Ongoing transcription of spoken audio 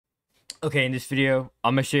Okay, in this video,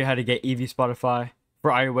 I'm gonna show you how to get EeveeSpotify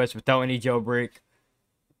for iOS without any jailbreak.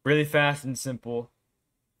 Really fast and simple.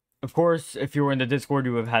 Of course, if you were in the Discord,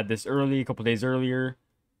 you would have had this a couple days earlier.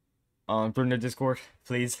 Join the Discord,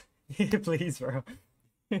 please. Please, bro.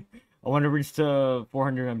 I want to reach to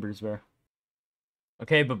 400 members, bro.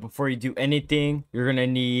 Okay, but before you do anything, you're gonna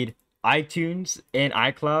need iTunes and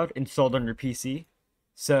iCloud installed on your PC.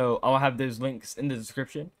 So I'll have those links in the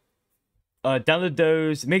description. Download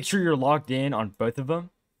those. Make sure you're logged in on both of them,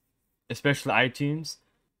 especially iTunes.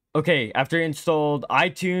 Okay, after you installed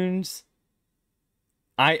iTunes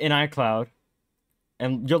and iCloud,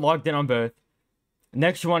 and you're logged in on both,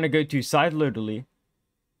 next you want to go to Sideloadly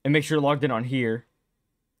and make sure you're logged in on here.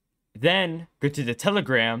 Then go to the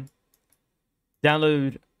Telegram,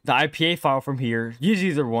 download the IPA file from here. Use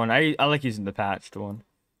either one. I like using the patched one.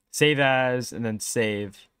 Save as, and then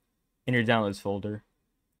save in your downloads folder.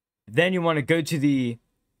 Then you want to go to the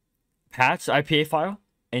patched IPA file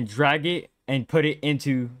and drag it and put it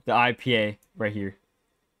into the IPA right here.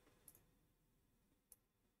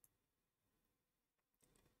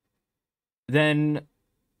 Then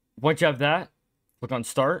once you have that, click on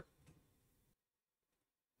start.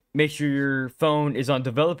 Make sure your phone is on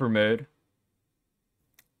developer mode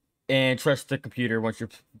and trust the computer once your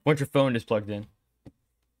phone is plugged in.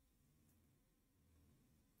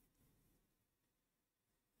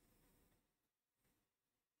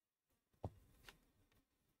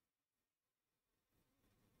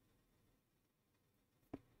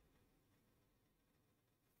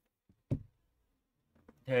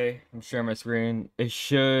 Okay, I'm sharing my screen.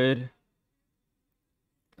 Spotify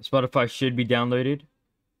should be downloaded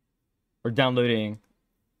or downloading.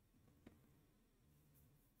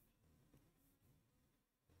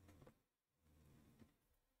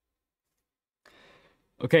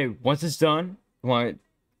 Okay, once it's done,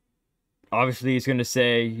 obviously it's gonna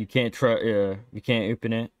say you can't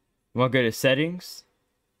open it. You want to go to settings,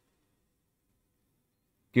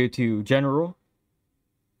 go to general,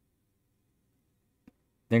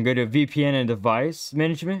 then go to VPN and device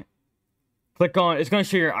management. Click on, it's going to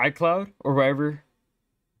show your iCloud or wherever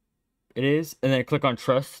it is, and then click on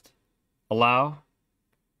trust, allow,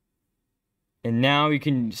 and now you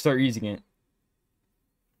can start using it.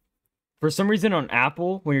 For some reason on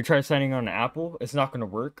Apple, when you're trying signing on Apple, it's not going to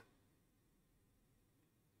work.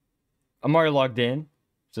 I'm already logged in,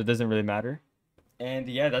 so it doesn't really matter. And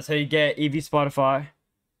yeah, that's how you get EeveeSpotify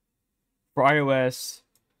for iOS.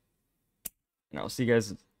 And I'll see you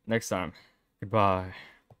guys next time. Goodbye.